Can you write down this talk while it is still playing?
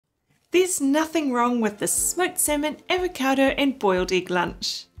There's nothing wrong with the smoked salmon, avocado and boiled egg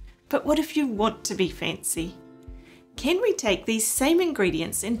lunch. But what if you want to be fancy? Can we take these same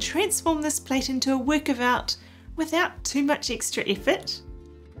ingredients and transform this plate into a work of art without too much extra effort?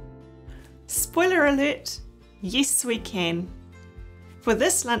 Spoiler alert, yes we can. For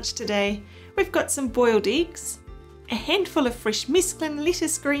this lunch today, we've got some boiled eggs, a handful of fresh mesclun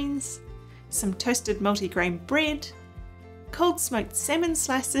lettuce greens, some toasted multigrain bread, cold smoked salmon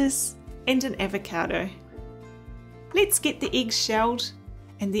slices, and an avocado. Let's get the eggs shelled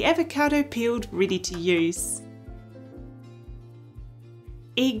and the avocado peeled ready to use.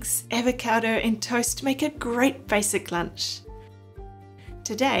 Eggs, avocado and toast make a great basic lunch.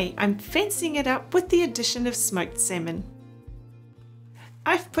 Today I'm fancying it up with the addition of smoked salmon.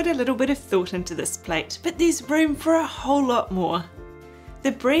 I've put a little bit of thought into this plate, but there's room for a whole lot more.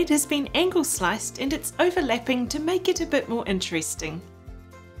 The bread has been angle sliced and it's overlapping to make it a bit more interesting.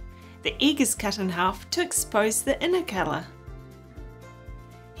 The egg is cut in half to expose the inner colour.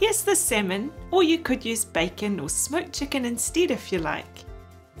 Here's the salmon, or you could use bacon or smoked chicken instead if you like.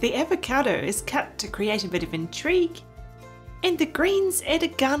 The avocado is cut to create a bit of intrigue, and the greens add a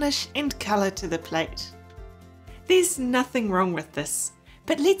garnish and colour to the plate. There's nothing wrong with this,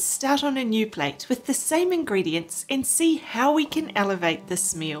 but let's start on a new plate with the same ingredients and see how we can elevate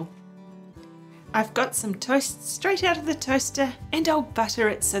this meal. I've got some toast straight out of the toaster and I'll butter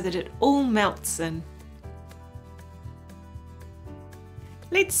it so that it all melts in.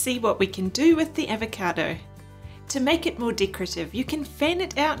 Let's see what we can do with the avocado. To make it more decorative, you can fan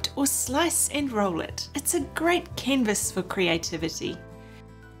it out or slice and roll it. It's a great canvas for creativity.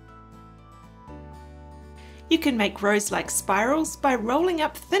 You can make rows-like spirals by rolling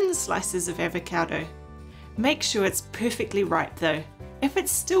up thin slices of avocado. Make sure it's perfectly ripe though. If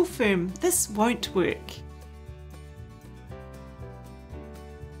it's still firm, this won't work.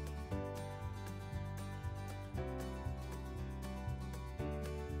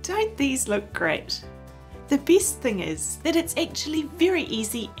 Don't these look great? The best thing is that it's actually very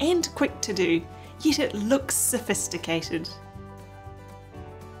easy and quick to do, yet it looks sophisticated.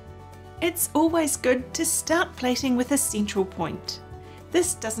 It's always good to start plating with a central point.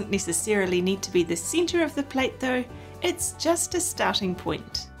 This doesn't necessarily need to be the centre of the plate though, it's just a starting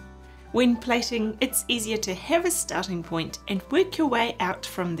point. When plating, it's easier to have a starting point and work your way out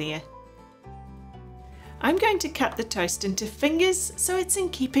from there. I'm going to cut the toast into fingers so it's in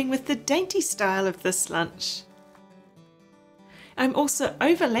keeping with the dainty style of this lunch. I'm also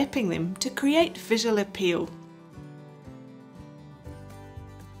overlapping them to create visual appeal.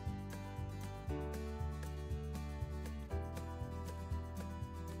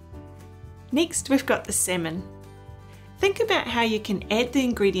 Next we've got the salmon. Think about how you can add the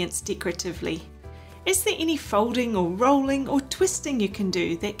ingredients decoratively. Is there any folding or rolling or twisting you can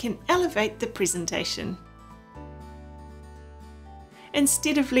do that can elevate the presentation?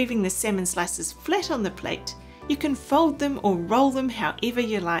 Instead of leaving the salmon slices flat on the plate, you can fold them or roll them however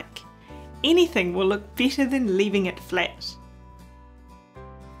you like. Anything will look better than leaving it flat.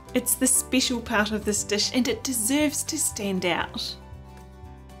 It's the special part of this dish and it deserves to stand out.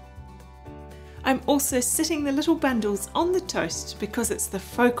 I'm also sitting the little bundles on the toast because it's the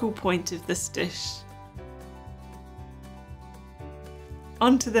focal point of this dish.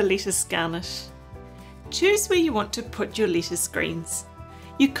 Onto the lettuce garnish. Choose where you want to put your lettuce greens.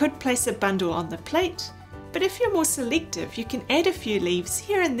 You could place a bundle on the plate, but if you're more selective, you can add a few leaves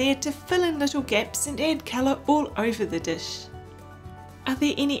here and there to fill in little gaps and add colour all over the dish. Are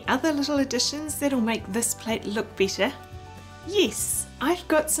there any other little additions that'll make this plate look better? Yes, I've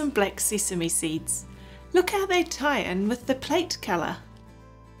got some black sesame seeds. Look how they tie in with the plate colour.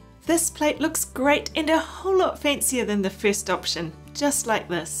 This plate looks great and a whole lot fancier than the first option, just like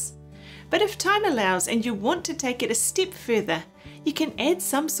this. But if time allows and you want to take it a step further, you can add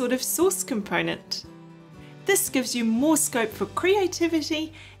some sort of sauce component. This gives you more scope for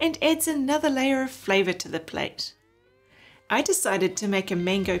creativity and adds another layer of flavour to the plate. I decided to make a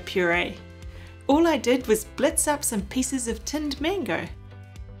mango puree. All I did was blitz up some pieces of tinned mango.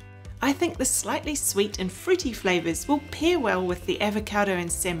 I think the slightly sweet and fruity flavours will pair well with the avocado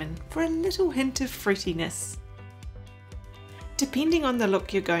and salmon for a little hint of fruitiness. Depending on the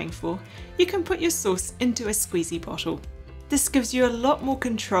look you're going for, you can put your sauce into a squeezy bottle. This gives you a lot more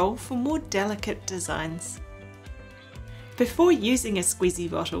control for more delicate designs. Before using a squeezy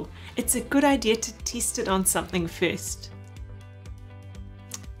bottle, it's a good idea to test it on something first.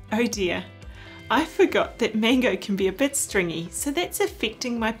 Oh dear, I forgot that mango can be a bit stringy, so that's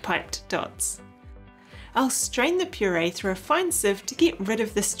affecting my piped dots. I'll strain the puree through a fine sieve to get rid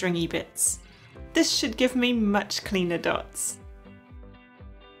of the stringy bits. This should give me much cleaner dots.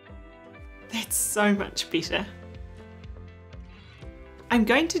 That's so much better. I'm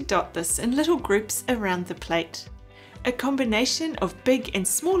going to dot this in little groups around the plate. A combination of big and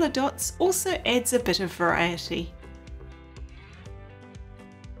smaller dots also adds a bit of variety.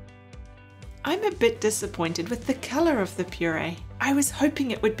 I'm a bit disappointed with the colour of the puree. I was hoping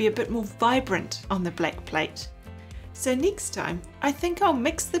it would be a bit more vibrant on the black plate. So next time, I think I'll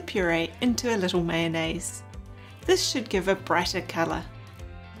mix the puree into a little mayonnaise. This should give a brighter colour.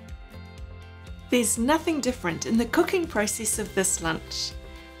 There's nothing different in the cooking process of this lunch.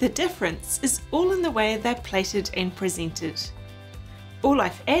 The difference is all in the way they're plated and presented. All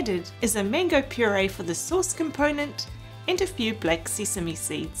I've added is a mango puree for the sauce component and a few black sesame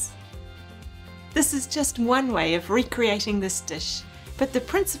seeds. This is just one way of recreating this dish, but the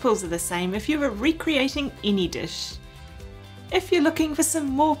principles are the same if you were recreating any dish. If you're looking for some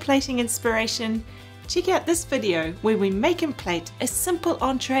more plating inspiration, check out this video where we make and plate a simple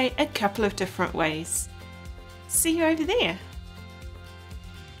entree a couple of different ways. See you over there!